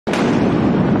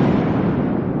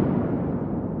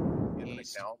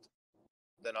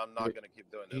then I'm not going to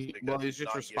keep doing this. Well, he's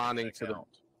just responding to the.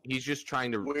 He's just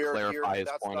trying to clarify his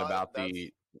point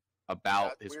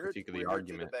about his critique of the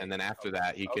argument, and then after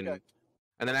that he can,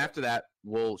 and then after that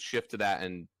we'll shift to that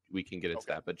and we can get into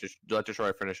that. But just let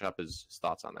Detroyer finish up his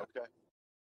thoughts on that.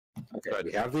 Okay.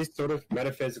 We have these sort of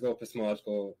metaphysical,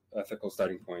 epistemological, ethical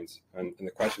starting points, and the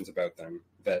questions about them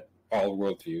that all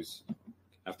worldviews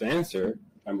have to answer.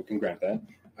 And we can grant that.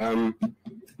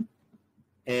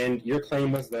 And your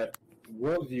claim was that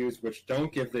worldviews which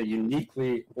don't give the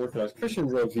uniquely Orthodox Christian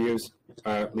worldviews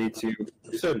lead to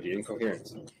absurdity,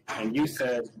 incoherence. And you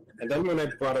said, and then when I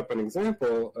brought up an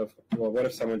example of, well, what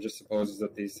if someone just supposes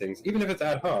that these things, even if it's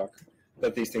ad hoc,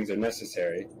 that these things are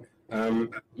necessary,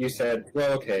 you said,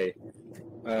 well, okay,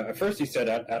 at first you said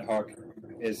ad hoc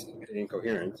is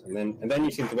incoherent, and then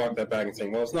you seem to walk that back and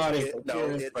saying, well, it's not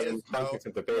incoherent, but in context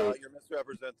of debate. No, you're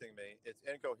misrepresenting me. It's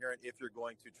incoherent if you're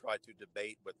going to try to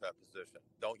debate with that position.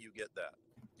 Don't you get that?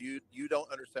 You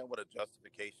don't understand what a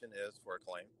justification is for a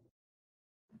claim?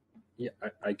 Yeah,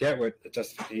 I get what the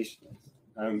justification is.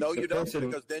 No, you don't,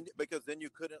 because then you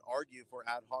couldn't argue for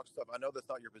ad hoc stuff. I know that's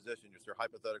not your position; it's your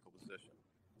hypothetical position.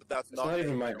 But that's not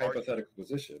even my hypothetical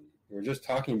position. We're just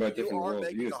talking about different worldviews. You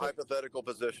are making a hypothetical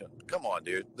position. Come on,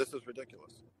 dude. This is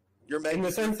ridiculous. You're making in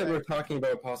the sense that we're talking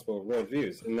about possible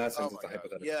worldviews. In that sense, it's a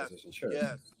hypothetical position. Sure.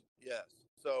 Yes.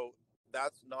 So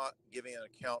that's not giving an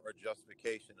account or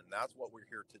justification, and that's what we're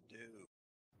here to do.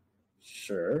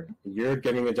 Sure. You're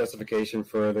giving a justification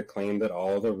for the claim that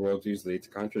all the worldviews lead to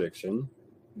contradiction.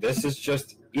 This is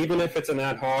just, even if it's an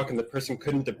ad hoc and the person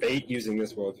couldn't debate using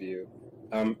this worldview,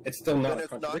 it's still not a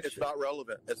contradiction. It's not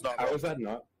relevant. It's not. How is that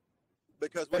not?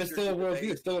 But it's still a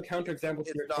worldview. It's still a counterexample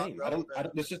to your claim.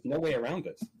 There's just no way around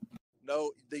this.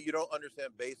 No, you don't understand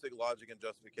basic logic and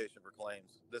justification for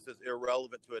claims. This is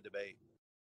irrelevant to a debate.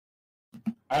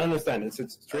 I don't understand.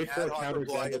 It's straightforward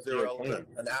counterexample to your claim.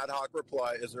 An ad hoc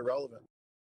reply is irrelevant.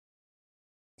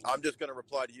 I'm just going to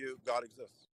reply to you, God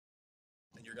exists.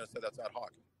 And you're going to say that's ad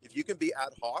hoc. If you can be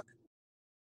ad hoc,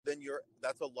 then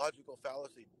that's a logical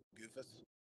fallacy, goofus.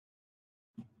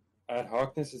 Ad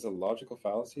hocness is a logical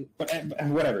fallacy? But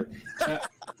whatever.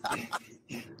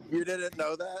 You didn't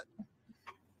know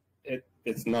that?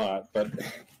 It's not, but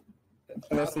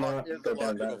let's not go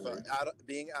down that route.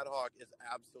 Being ad hoc is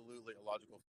absolutely a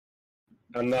logical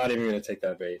fallacy. I'm not even going to take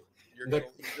that bait. You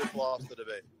just lost the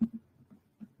debate.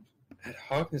 Ad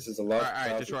hocness is a lot. All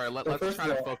right, Detroyer. Let's try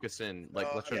to focus in.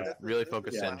 Let's try to really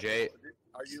focus in. Jay,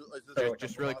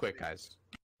 just really quick, guys.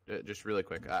 Just really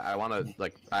quick. I want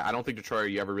to I don't think Detroyer,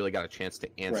 you ever really got a chance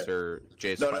to answer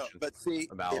Jay's question. But see,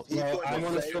 about. I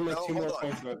want to still make two more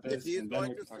points about this. If he's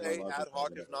going to say ad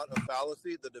hoc is not a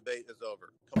fallacy, the debate is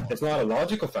over. Come on. It's not a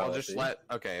logical fallacy.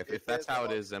 If that's how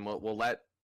it is, then we'll let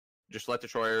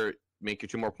Detroyer make you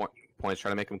two more points.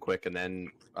 Try to make them quick, and then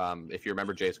if you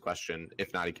remember Jay's question,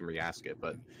 if not, he can re-ask it.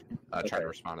 But try to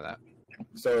respond to that.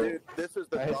 So, dude, this is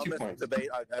the dumbest debate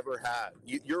I've ever had.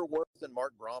 You're worse than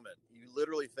Mark Brahman. You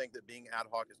literally think that being ad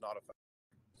hoc is not a fallacy.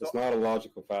 It's not a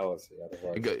logical fallacy.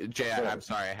 Jay, I'm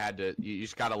sorry. I had to. You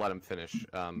just got to let him finish.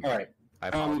 All right. I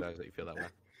apologize that you feel that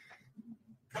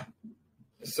way.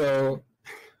 So,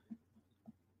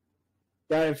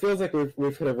 yeah, it feels like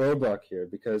we've hit a roadblock here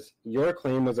because your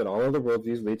claim was that all of the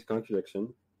worldviews lead to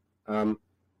contradiction, and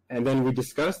then we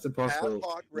discussed the possible ad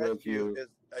hoc worldview is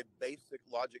a basic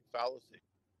logic fallacy.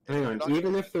 Hang on,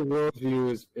 even if the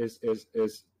worldview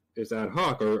is ad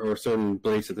hoc or certain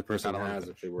beliefs that the person has,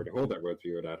 if they were to hold that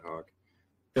worldview at ad hoc,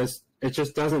 it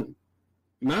just doesn't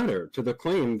matter to the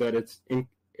claim that it's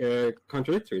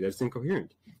contradictory, that it's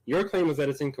incoherent. Your claim is that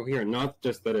it's incoherent, not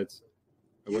just that it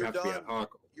would have to be ad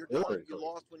hoc. You're done. You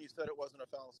lost when you said it wasn't a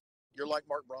fallacy. You're like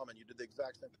Mark Brahman. You did the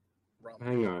exact same thing.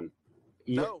 Hang on.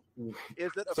 No,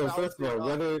 is it a so fallacy? First of all,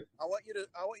 whether I want you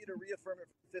to reaffirm it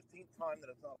for the 15th time that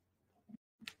it's not.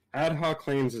 Ad hoc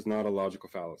claims is not a logical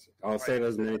fallacy. I'll say that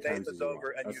as many times as you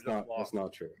want. That's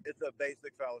not true. It's a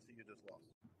basic fallacy you just lost.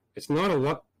 It's not a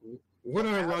lot. What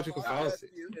are logical fallacies?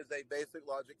 Is a basic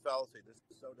logic fallacy. This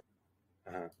is so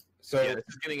dumb. So yeah, this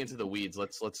is getting into the weeds.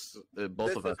 Let's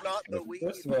both of us. This is not the weeds.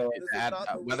 First of all,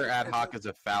 whether ad hoc is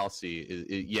a fallacy,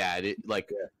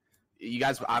 you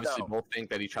guys obviously both think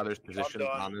that each other's positions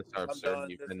on this are absurd.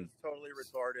 This is totally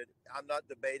retarded. I'm not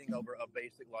debating over a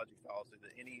basic logic fallacy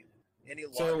that any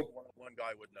logic 101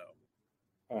 guy would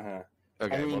know.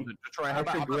 Okay, I mean, Detroyer, how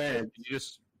about you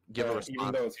just give a response?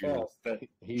 Even though it's false, that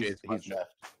he's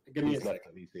left. Give me a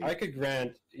second. I could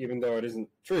grant, even though it isn't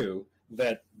true,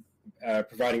 that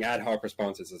providing ad hoc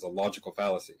responses is a logical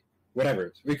fallacy.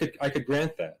 Whatever, I could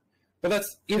grant that. But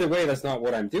that's either way. That's not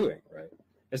what I'm doing, right?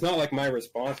 It's not like my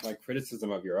response, my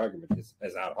criticism of your argument is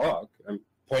ad hoc. I'm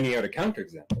pointing out a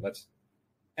counterexample. That's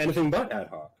anything but ad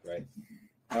hoc, right?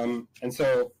 And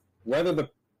so whether the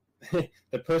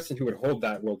the person who would hold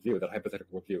that worldview, that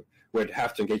hypothetical worldview, would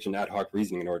have to engage in ad hoc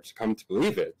reasoning in order to come to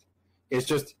believe it is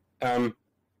just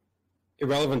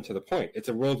irrelevant to the point. It's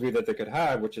a worldview that they could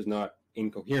have, which is not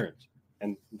incoherent.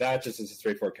 And that just is a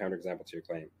straightforward counterexample to your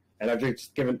claim. And I've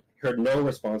just heard no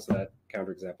response to that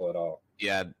counterexample at all.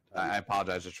 Yeah, I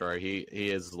apologize, Detroyer. He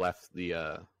has left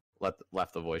the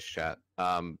voice chat.